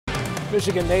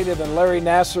Michigan native and Larry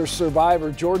Nassar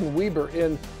survivor Jordyn Wieber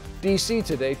in D.C.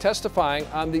 today, testifying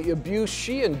on the abuse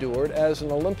she endured as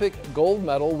an Olympic gold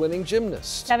medal winning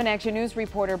gymnast. 7 Action News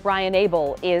reporter Brian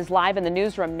Abel is live in the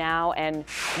newsroom now, and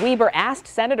Wieber asked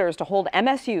senators to hold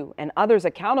MSU and others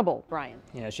accountable. Brian.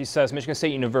 Yeah, she says Michigan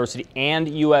State University and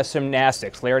U.S.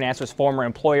 Gymnastics, Larry Nassar's former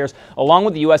employers, along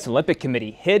with the U.S. Olympic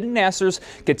Committee, hid Nassar's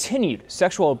continued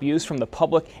sexual abuse from the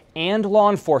public and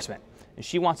law enforcement, and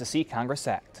she wants to see Congress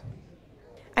act.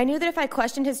 I knew that if I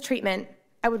questioned his treatment,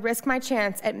 I would risk my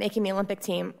chance at making the Olympic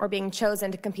team or being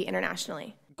chosen to compete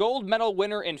internationally. Gold medal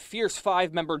winner and Fierce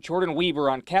 5 member Jordyn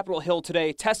Wieber on Capitol Hill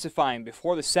today testifying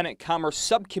before the Senate Commerce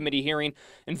Subcommittee hearing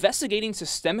investigating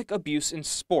systemic abuse in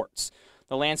sports.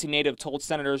 The Lansing native told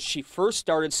senators she first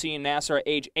started seeing Nassar at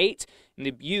age 8 and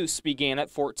the abuse began at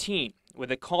 14, with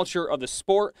a culture of the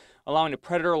sport allowing a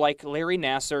predator like Larry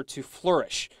Nassar to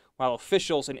flourish, while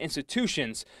officials and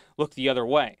institutions look the other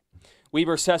way.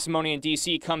 Wieber's testimony in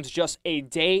D.C. comes just a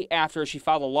day after she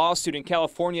filed a lawsuit in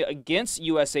California against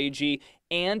USAG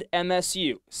and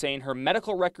MSU, saying her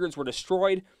medical records were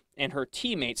destroyed and her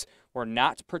teammates were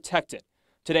not protected.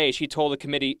 Today, she told the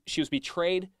committee she was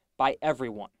betrayed by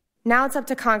everyone. Now it's up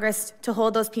to Congress to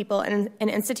hold those people and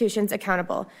institutions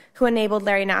accountable who enabled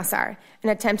Larry Nassar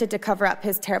and attempted to cover up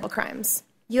his terrible crimes.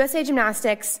 USA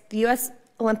Gymnastics, the U.S.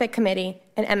 Olympic Committee,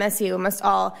 and MSU must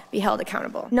all be held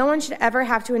accountable. No one should ever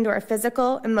have to endure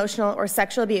physical, emotional, or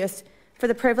sexual abuse for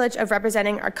the privilege of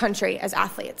representing our country as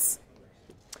athletes.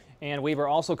 And Wieber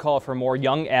also called for more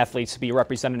young athletes to be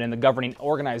represented in the governing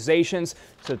organizations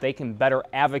so that they can better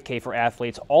advocate for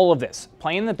athletes. All of this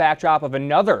playing in the backdrop of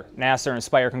another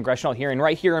Nassar-inspired congressional hearing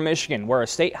right here in Michigan, where a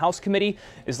state House committee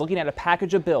is looking at a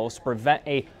package of bills to prevent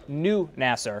a new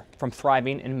Nassar from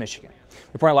thriving in Michigan.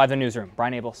 Reporting live in the newsroom,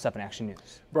 Brian Abel, 7 Action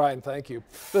News. Brian, thank you.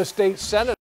 The state Senate